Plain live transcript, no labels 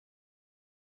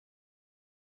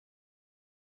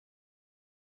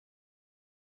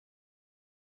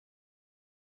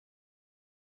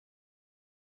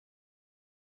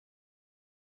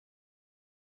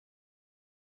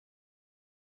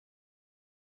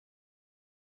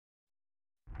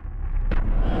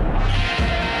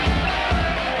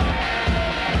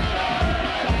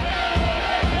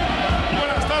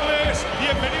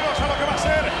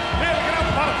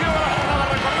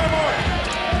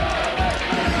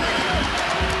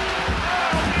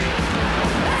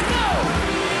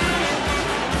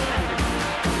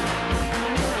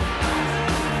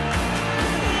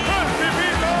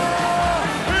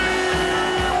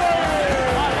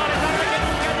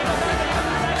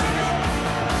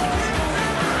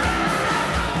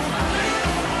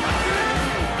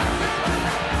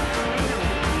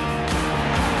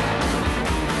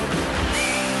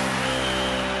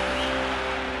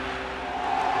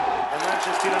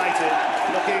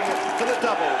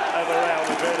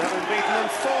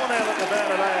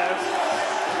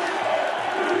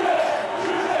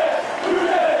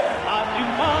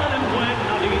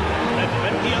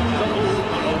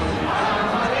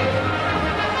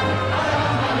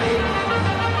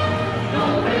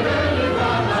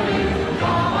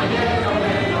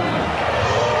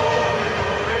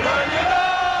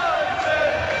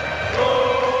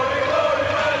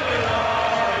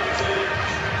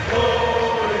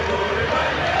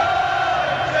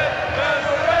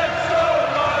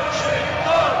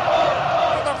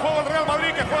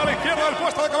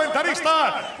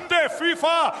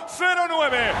FIFA 09.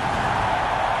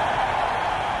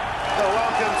 So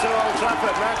welcome to Old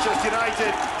Trafford, Manchester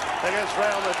United against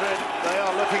Real Madrid. They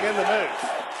are looking in the mood.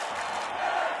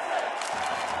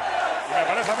 Me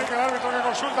parece a mí que el árbitro que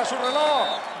consulta su reloj.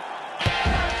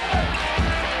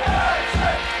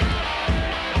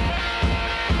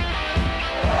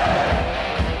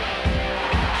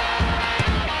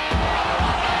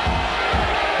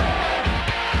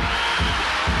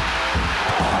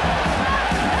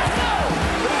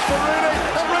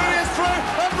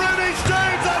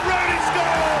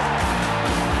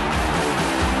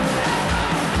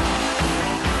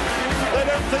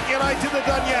 United are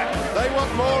done yet. They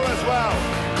want more as well.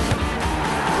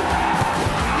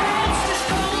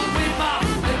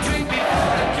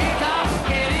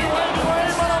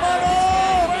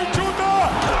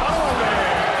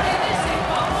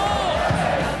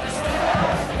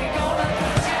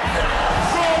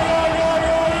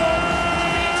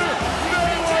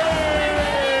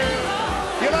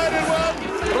 United won,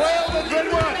 Real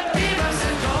Madrid won.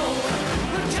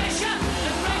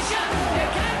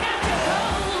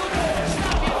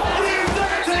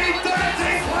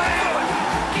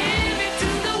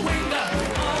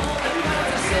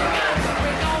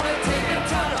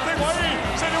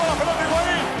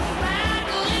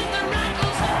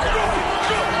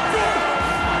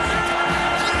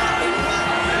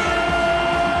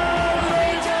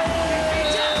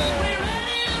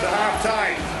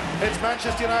 Time. It's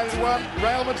Manchester United 1,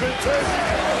 Real Madrid 2.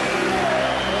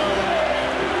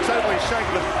 Totally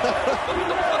shaken.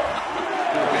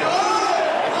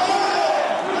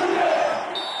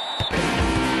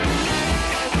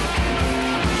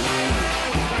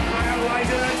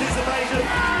 Wider anticipation.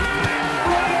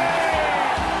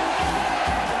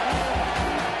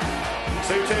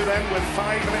 2-2 then with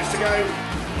 5 minutes to go.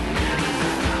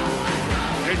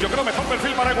 Yo creo mejor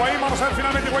perfil para Higuaín. Vamos a ver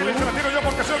finalmente Higuaín. Le dice, la tiro yo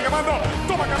porque soy el que mando.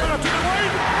 Toma carrera, tira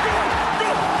Higuaín.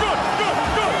 ¡Gol! ¡Gol! ¡Gol!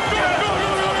 ¡Gol!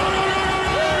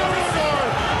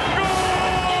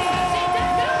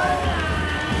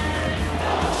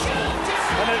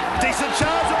 And a decent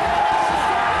chance.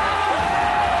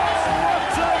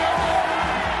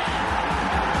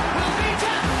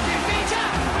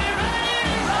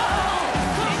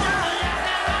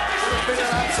 It's been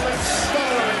an absolute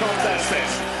stunner of a contest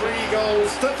this. 3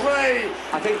 goals to 3.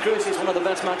 I think, Chris, it's one of the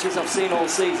best matches I've seen all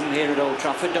season here at Old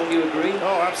Trafford. Don't you agree?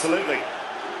 Oh, absolutely.